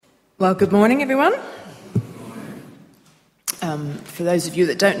Well, good morning, everyone. For those of you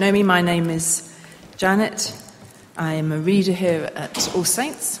that don't know me, my name is Janet. I am a reader here at All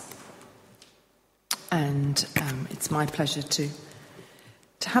Saints, and it's my pleasure to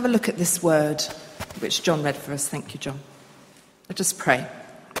have a look at this word which John read for us. Thank you, John. Let us pray.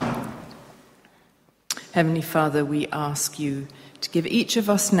 Heavenly Father, we ask you to give each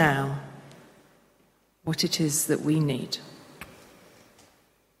of us now what it is that we need.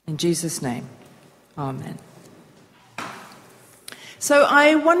 In Jesus' name, amen. So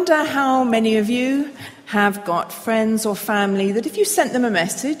I wonder how many of you have got friends or family that if you sent them a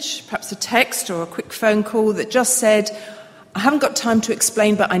message, perhaps a text or a quick phone call that just said, I haven't got time to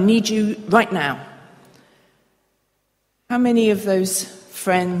explain, but I need you right now. How many of those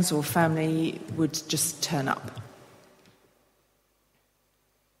friends or family would just turn up?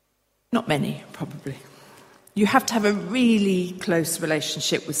 Not many, probably. You have to have a really close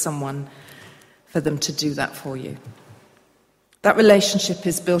relationship with someone for them to do that for you. That relationship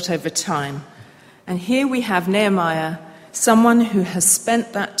is built over time. And here we have Nehemiah, someone who has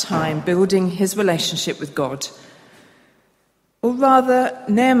spent that time building his relationship with God. Or rather,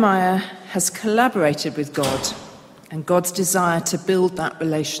 Nehemiah has collaborated with God and God's desire to build that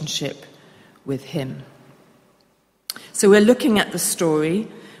relationship with him. So we're looking at the story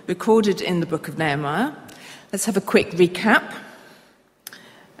recorded in the book of Nehemiah. Let's have a quick recap.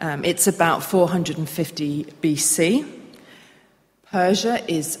 It's about 450 BC. Persia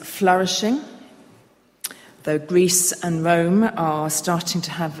is flourishing, though Greece and Rome are starting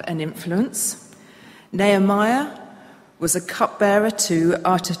to have an influence. Nehemiah was a cupbearer to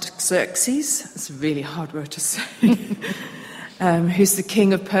Artaxerxes. That's a really hard word to say. Who's the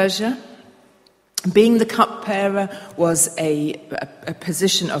king of Persia. Being the cupbearer was a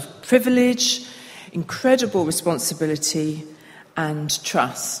position of privilege, incredible responsibility, and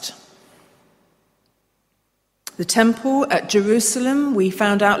trust. The temple at Jerusalem, we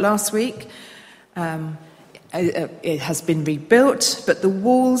found out last week, it has been rebuilt, but the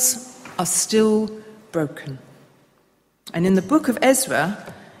walls are still broken. And in the book of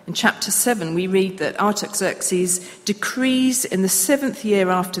Ezra, in chapter 7, we read that Artaxerxes decrees in the 7th year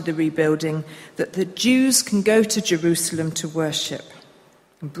after the rebuilding that the Jews can go to Jerusalem to worship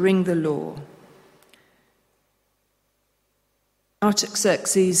and bring the law.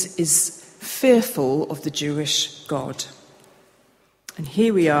 Artaxerxes is fearful of the Jewish God. And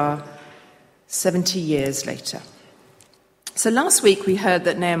here we are, 70 years later. So last week we heard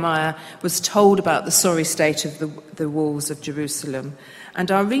that Nehemiah was told about the sorry state of the walls of Jerusalem. And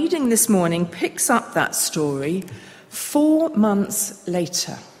our reading this morning picks up that story 4 months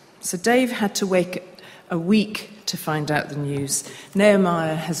later. So Dave had to wait a week to find out the news.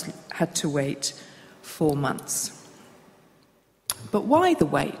 Nehemiah has had to wait 4 months. But why the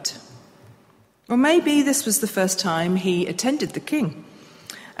wait? Well, maybe this was the first time he attended the king.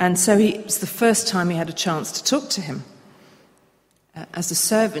 And so it was the first time he had a chance to talk to him. As a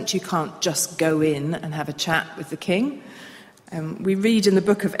servant, you can't just go in and have a chat with the king. We read in the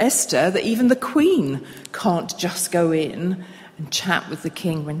book of Esther that even the queen can't just go in and chat with the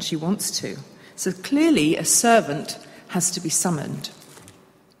king when she wants to. So clearly a servant has to be summoned.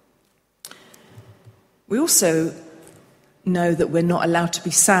 We also know that we're not allowed to be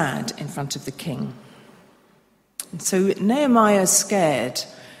sad in front of the king. And so Nehemiah is scared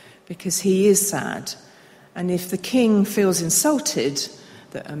because he is sad. And if the king feels insulted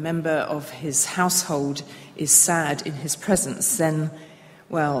that a member of his household is sad in his presence, then,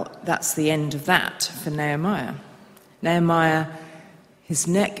 well, that's the end of that for Nehemiah. Nehemiah, his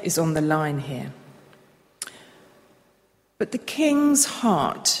neck is on the line here. But the king's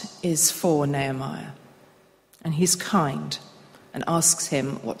heart is for Nehemiah. And he's kind and asks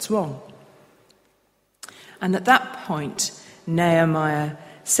him what's wrong. And at that point, Nehemiah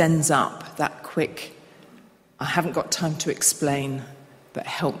sends up that quick, I haven't got time to explain, but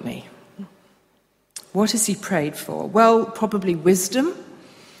help me. What has he prayed for? Well, probably wisdom,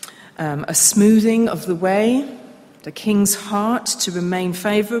 a smoothing of the way, the king's heart to remain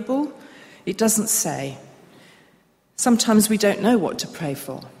favourable. It doesn't say. Sometimes we don't know what to pray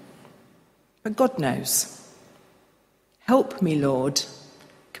for, but God knows. Help me, Lord,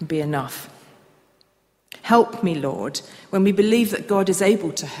 can be enough. Help me, Lord, when we believe that God is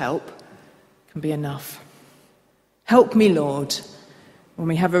able to help, can be enough. Help me, Lord, when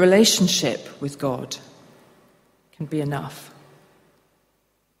we have a relationship with God, can be enough.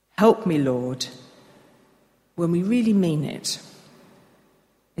 Help me, Lord, when we really mean it,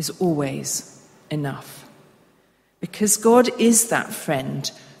 is always enough. Because God is that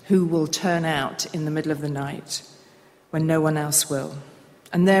friend who will turn out in the middle of the night when no one else will.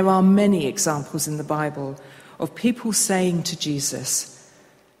 And there are many examples in the Bible of people saying to Jesus,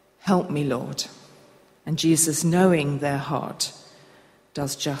 "Help me, Lord." And Jesus, knowing their heart,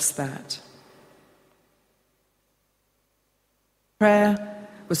 does just that. Prayer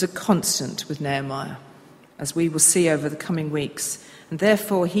was a constant with Nehemiah, as we will see over the coming weeks, and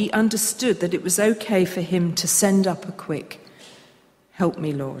therefore he understood that it was okay for him to send up a quick, "Help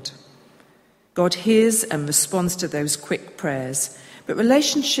me, Lord." God hears and responds to those quick prayers, but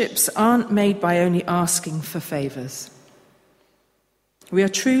relationships aren't made by only asking for favours.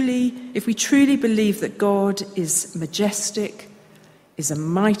 If we truly believe that God is majestic, is a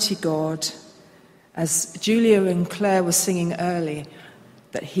mighty God, as Julia and Claire were singing earlier,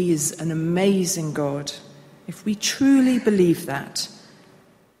 that he is an amazing God, if we truly believe that,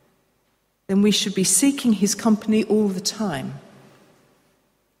 then we should be seeking his company all the time.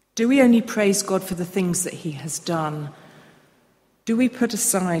 Do we only praise God for the things that he has done? Do we put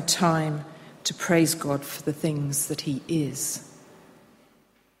aside time to praise God for the things that he is?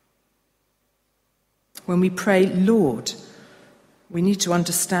 When we pray, Lord, we need to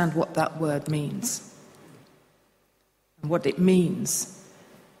understand what that word means. And what it means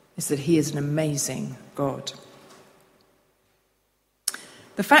is that he is an amazing God.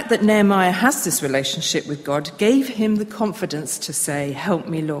 The fact that Nehemiah has this relationship with God gave him the confidence to say, "Help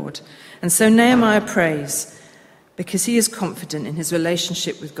me, Lord." And so Nehemiah prays. Because he is confident in his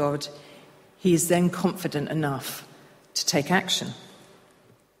relationship with God, he is then confident enough to take action.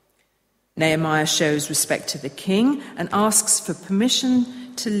 Nehemiah shows respect to the king and asks for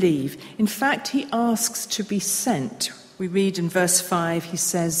permission to leave. In fact, he asks to be sent. We read in verse 5, he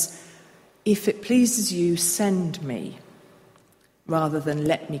says, "If it pleases you, send me, rather than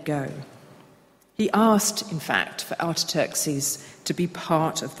let me go." He asked, in fact, for Artaxerxes to be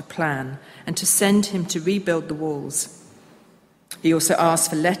part of the plan and to send him to rebuild the walls. He also asked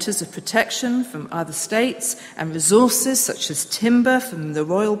for letters of protection from other states and resources such as timber from the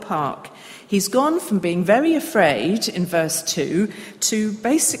royal park. He's gone from being very afraid in verse 2 to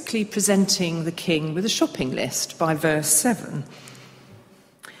basically presenting the king with a shopping list by verse 7.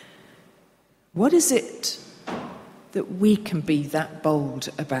 What is it that we can be that bold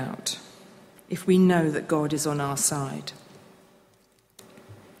about if we know that God is on our side?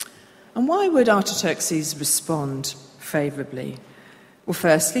 And why would Artaxerxes respond favourably? Well,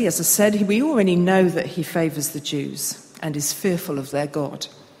 firstly, as I said, we already know that he favours the Jews and is fearful of their God.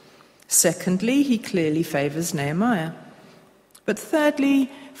 Secondly, he clearly favours Nehemiah. But thirdly,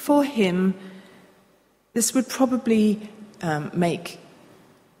 for him, this would probably make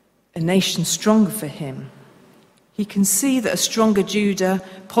a nation stronger for him. He can see that a stronger Judah,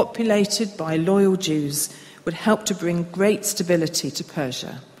 populated by loyal Jews, would help to bring great stability to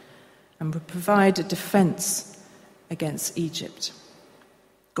Persia and would provide a defense against Egypt.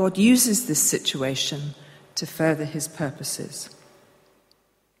 God uses this situation to further his purposes.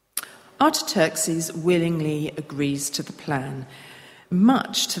 Artaxerxes willingly agrees to the plan,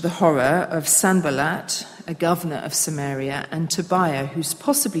 much to the horror of Sanballat, a governor of Samaria, and Tobiah, who's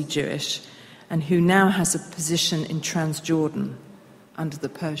possibly Jewish and who now has a position in Transjordan under the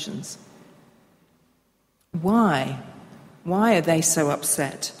Persians. Why? Why are they so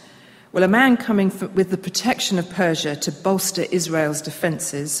upset? Well, a man coming with the protection of Persia to bolster Israel's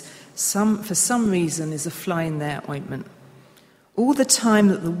defences, for some reason, is a fly in their ointment. All the time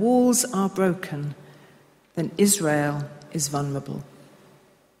that the walls are broken, then Israel is vulnerable.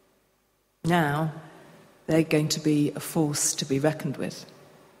 Now, they're going to be a force to be reckoned with.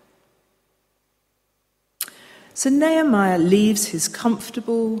 So Nehemiah leaves his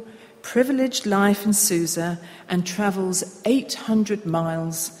comfortable, privileged life in Susa and travels 800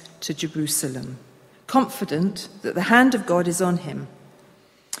 miles to Jerusalem, confident that the hand of God is on him.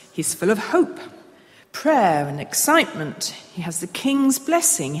 He's full of hope, prayer and excitement. He has the king's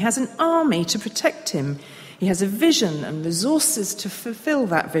blessing. He has an army to protect him. He has a vision and resources to fulfill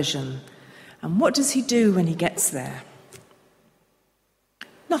that vision. And what does he do when he gets there?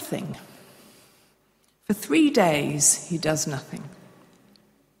 Nothing. For 3 days, he does nothing.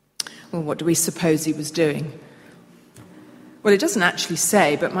 Well, what do we suppose he was doing? Well, it doesn't actually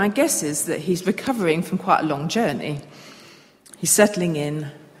say, but my guess is that he's recovering from quite a long journey. He's settling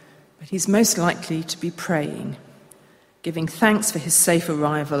in, but he's most likely to be praying, giving thanks for his safe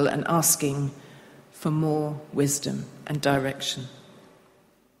arrival and asking for more wisdom and direction.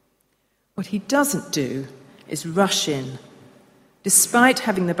 What he doesn't do is rush in. Despite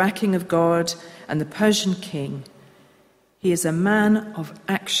having the backing of God and the Persian king, he is a man of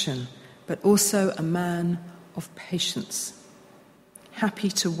action, but also a man of patience, happy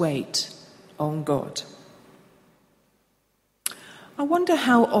to wait on God. I wonder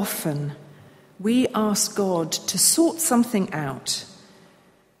how often we ask God to sort something out,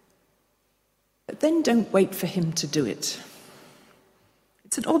 but then don't wait for him to do it.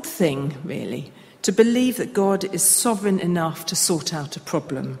 It's an odd thing, really, to believe that God is sovereign enough to sort out a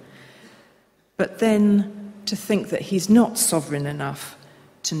problem, but then to think that he's not sovereign enough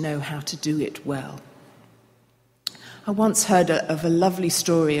to know how to do it well. I once heard of a lovely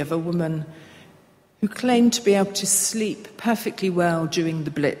story of a woman who claimed to be able to sleep perfectly well during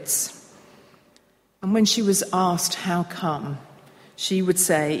the Blitz. And when she was asked how come, she would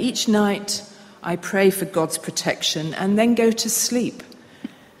say, "Each night I pray for God's protection and then go to sleep.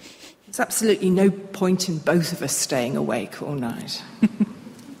 There's absolutely no point in both of us staying awake all night."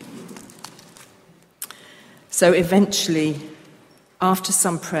 So eventually, after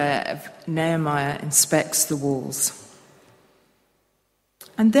some prayer, Nehemiah inspects the walls.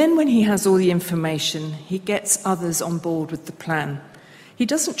 And then when he has all the information, he gets others on board with the plan. He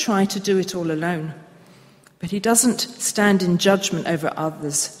doesn't try to do it all alone, but he doesn't stand in judgment over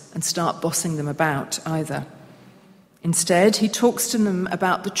others and start bossing them about either. Instead, he talks to them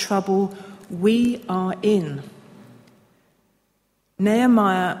about the trouble we are in.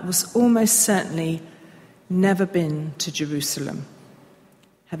 Nehemiah was almost certainly never been to Jerusalem,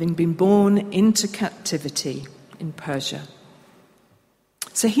 having been born into captivity in Persia.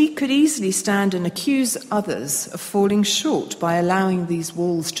 So he could easily stand and accuse others of falling short by allowing these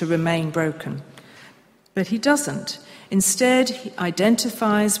walls to remain broken. But he doesn't. Instead, he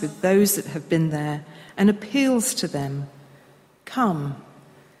identifies with those that have been there and appeals to them. "Come,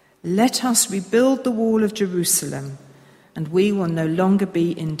 let us rebuild the wall of Jerusalem, and we will no longer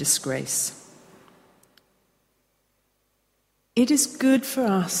be in disgrace." It is good for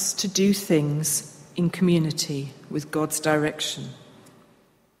us to do things in community with God's direction.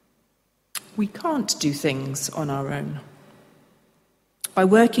 We can't do things on our own. By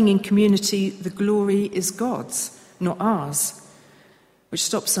working in community, the glory is God's, not ours, which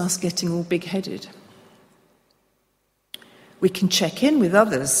stops us getting all big-headed. We can check in with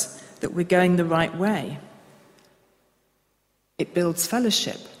others that we're going the right way. It builds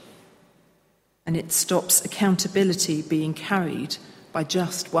fellowship, and it stops accountability being carried by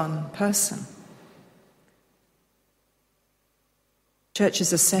just one person.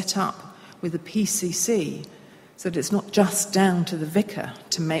 Churches are set up with a PCC so that it's not just down to the vicar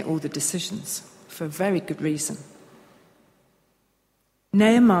to make all the decisions, for a very good reason.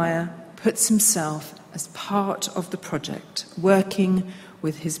 Nehemiah puts himself as part of the project, working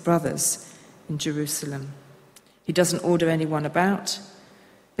with his brothers in Jerusalem. He doesn't order anyone about,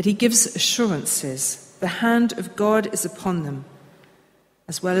 but he gives assurances. The hand of God is upon them,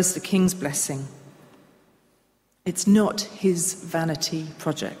 as well as the king's blessing. It's not his vanity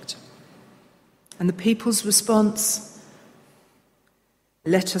project. And the people's response?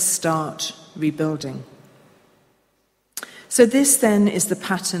 Let us start rebuilding. So this then is the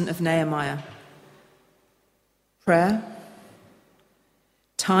pattern of Nehemiah. Prayer,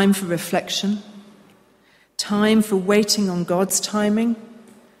 time for reflection, time for waiting on God's timing,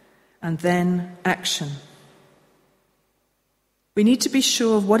 and then action. We need to be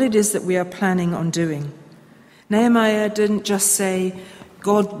sure of what it is that we are planning on doing. Nehemiah didn't just say,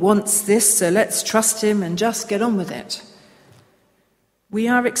 "God wants this, so let's trust him and just get on with it." We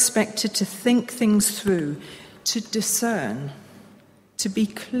are expected to think things through, to discern, to be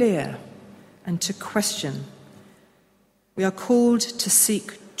clear, and to question. We are called to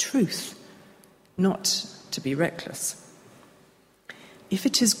seek truth, not to be reckless. If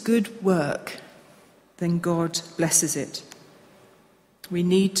it is good work, then God blesses it. We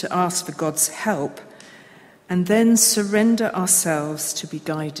need to ask for God's help and then surrender ourselves to be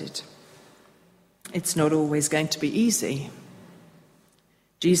guided. It's not always going to be easy.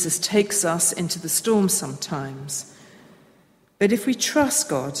 Jesus takes us into the storm sometimes. But if we trust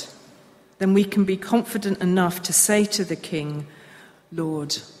God, then we can be confident enough to say to the King,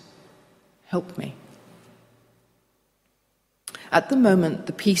 "Lord, help me." At the moment,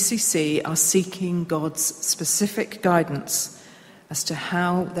 the PCC are seeking God's specific guidance as to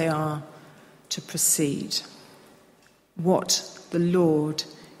how they are to proceed, what the Lord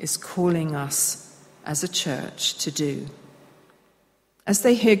is calling us as a church to do. As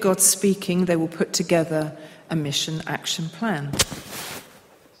they hear God speaking, they will put together a mission action plan.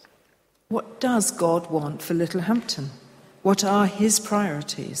 What does God want for Littlehampton? What are his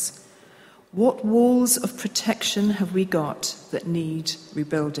priorities? What walls of protection have we got that need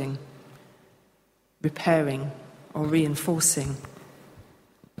rebuilding, repairing, or reinforcing?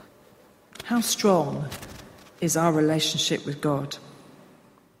 How strong is our relationship with God?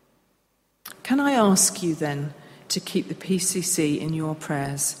 Can I ask you then, to keep the PCC in your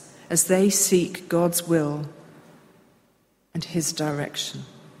prayers as they seek God's will and his direction.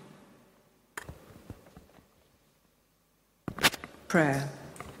 Prayer,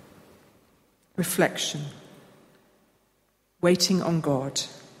 reflection, waiting on God,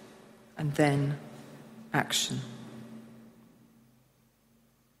 and then action.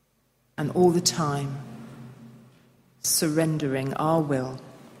 And all the time, surrendering our will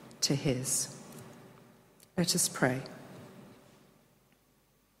to his. Let us pray.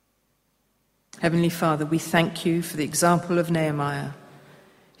 Heavenly Father, we thank you for the example of Nehemiah,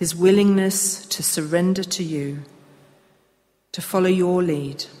 his willingness to surrender to you, to follow your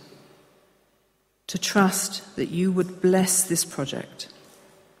lead, to trust that you would bless this project.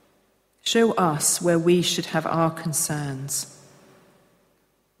 Show us where we should have our concerns.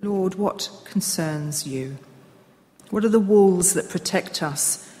 Lord, what concerns you? What are the walls that protect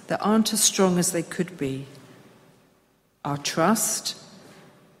us that aren't as strong as they could be? Our trust,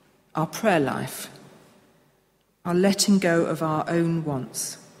 our prayer life, our letting go of our own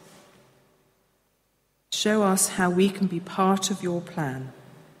wants. Show us how we can be part of your plan.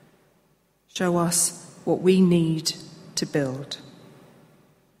 Show us what we need to build.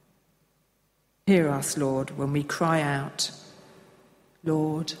 Hear us, Lord, when we cry out,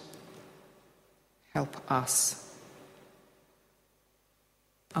 Lord, help us.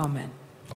 Amen.